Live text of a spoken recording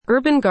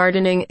Urban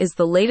gardening is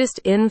the latest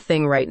in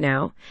thing right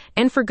now,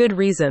 and for good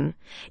reason.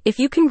 If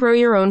you can grow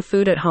your own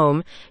food at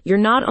home, you're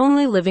not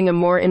only living a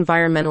more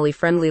environmentally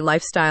friendly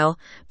lifestyle,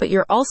 but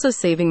you're also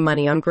saving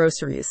money on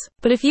groceries.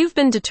 But if you've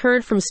been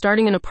deterred from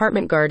starting an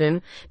apartment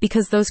garden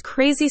because those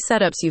crazy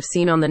setups you've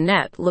seen on the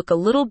net look a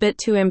little bit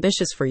too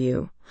ambitious for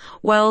you,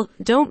 well,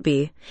 don't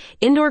be.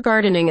 Indoor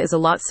gardening is a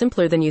lot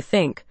simpler than you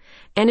think.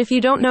 And if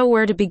you don't know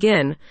where to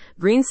begin,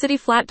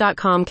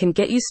 greencityflat.com can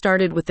get you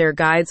started with their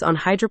guides on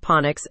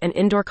hydroponics and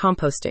indoor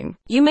composting.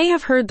 You may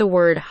have heard the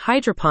word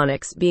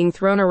hydroponics being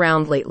thrown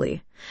around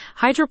lately.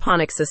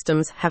 Hydroponic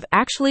systems have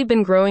actually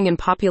been growing in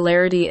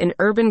popularity in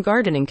urban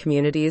gardening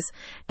communities,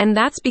 and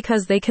that's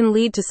because they can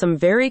lead to some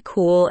very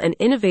cool and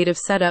innovative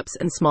setups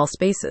in small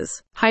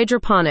spaces.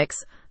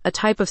 Hydroponics, a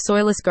type of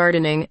soilless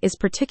gardening, is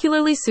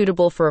particularly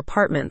suitable for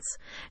apartments.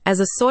 As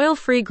a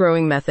soil-free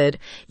growing method,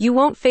 you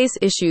won't face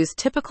issues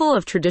typical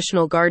of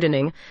traditional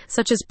gardening,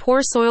 such as poor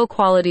soil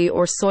quality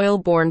or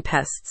soil-borne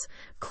pests.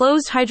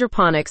 Closed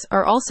hydroponics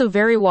are also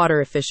very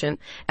water efficient,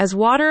 as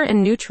water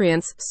and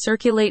nutrients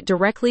circulate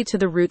directly to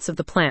the roots of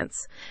the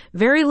plants.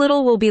 Very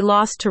little will be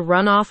lost to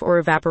runoff or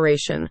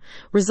evaporation,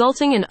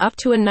 resulting in up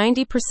to a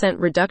 90%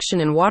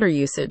 reduction in water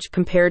usage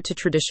compared to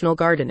traditional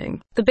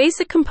gardening. The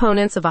basic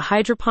components of a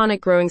hydroponic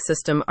growing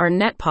system are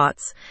net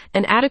pots,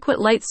 an adequate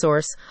light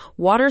source,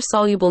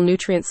 water-soluble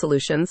nutrient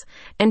solutions,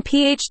 and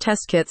pH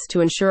test kits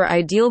to ensure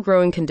ideal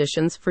growing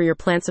conditions for your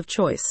plants of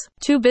choice.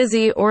 Too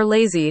busy or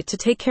lazy to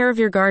take care of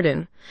your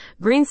garden?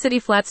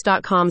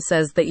 GreenCityFlats.com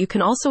says that you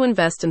can also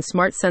invest in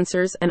smart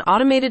sensors and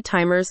automated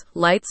timers,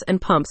 lights, and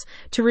pumps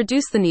to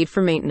reduce the need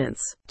for maintenance.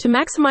 To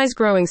maximize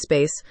growing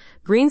space,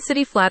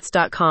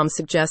 GreenCityFlats.com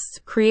suggests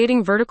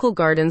creating vertical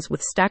gardens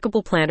with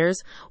stackable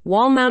planters,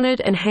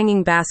 wall-mounted and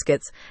hanging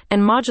baskets,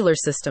 and modular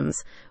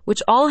systems,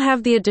 which all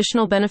have the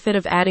additional benefit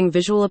of adding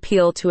visual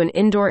appeal to an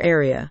indoor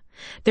area.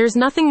 There's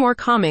nothing more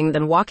calming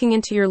than walking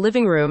into your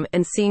living room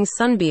and seeing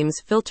sunbeams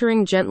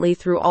filtering gently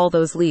through all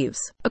those leaves.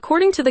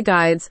 According to the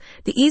guides,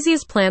 the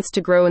easiest plants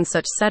to grow in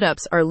such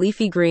setups are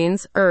leafy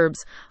greens,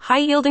 herbs,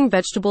 high-yielding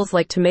vegetables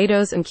like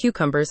tomatoes and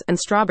cucumbers, and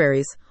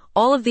strawberries.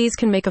 All of these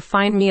can make a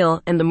fine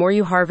meal, and the more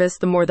you harvest,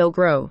 the more they'll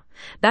grow.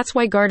 That's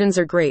why gardens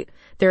are great.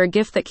 They're a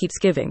gift that keeps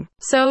giving.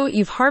 So,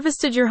 you've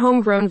harvested your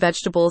homegrown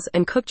vegetables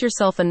and cooked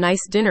yourself a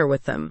nice dinner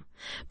with them.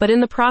 But in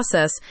the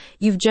process,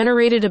 you've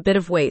generated a bit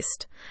of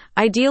waste.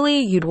 Ideally,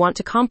 you'd want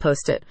to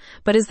compost it,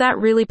 but is that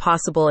really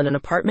possible in an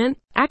apartment?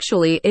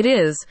 Actually, it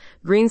is.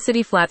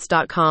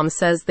 GreenCityFlats.com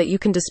says that you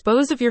can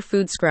dispose of your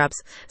food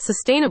scraps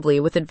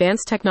sustainably with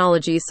advanced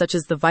technologies such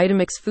as the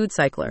Vitamix Food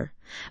Cycler,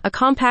 a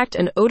compact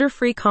and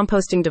odor-free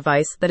composting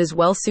device that is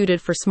well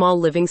suited for small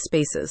living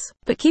spaces.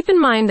 But keep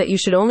in mind that you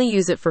should only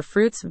use it for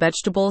fruits,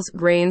 vegetables,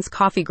 grains,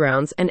 coffee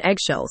grounds, and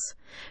eggshells.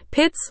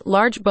 Pits,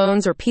 large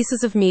bones, or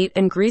pieces of meat,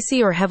 and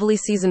greasy or heavily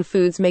seasoned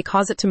foods may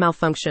cause it to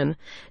malfunction.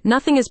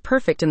 Nothing is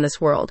perfect in this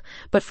world,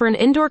 but for an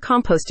indoor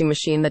composting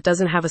machine that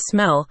doesn't have a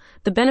smell,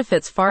 the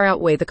benefits far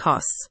outweigh the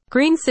costs.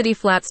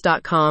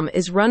 GreenCityFlats.com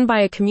is run by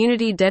a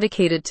community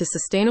dedicated to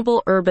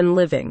sustainable urban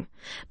living.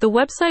 The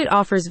website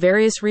offers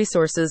various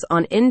resources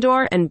on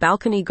indoor and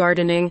balcony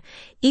gardening,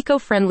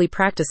 eco-friendly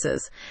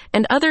practices,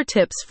 and other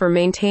tips for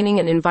maintaining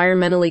an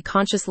environmentally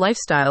conscious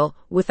lifestyle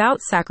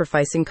without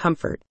sacrificing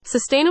comfort.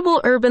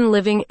 Sustainable urban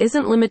living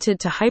isn't limited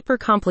to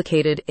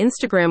hyper-complicated,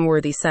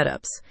 Instagram-worthy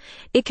setups.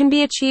 It can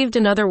be achieved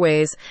in other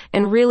ways,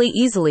 and really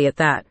easily at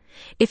that.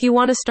 If you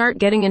want to start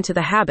getting into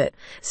the habit,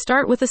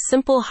 start with a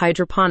simple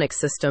hydroponic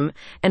system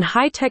and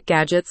high-tech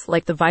gadgets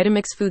like the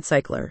Vitamix Food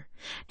Cycler.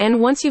 And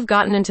once you've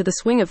gotten into the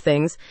swing of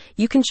things,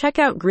 you can check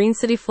out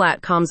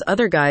GreenCityFlat.com's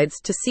other guides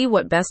to see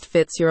what best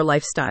fits your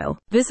lifestyle.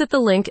 Visit the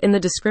link in the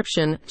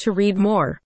description to read more.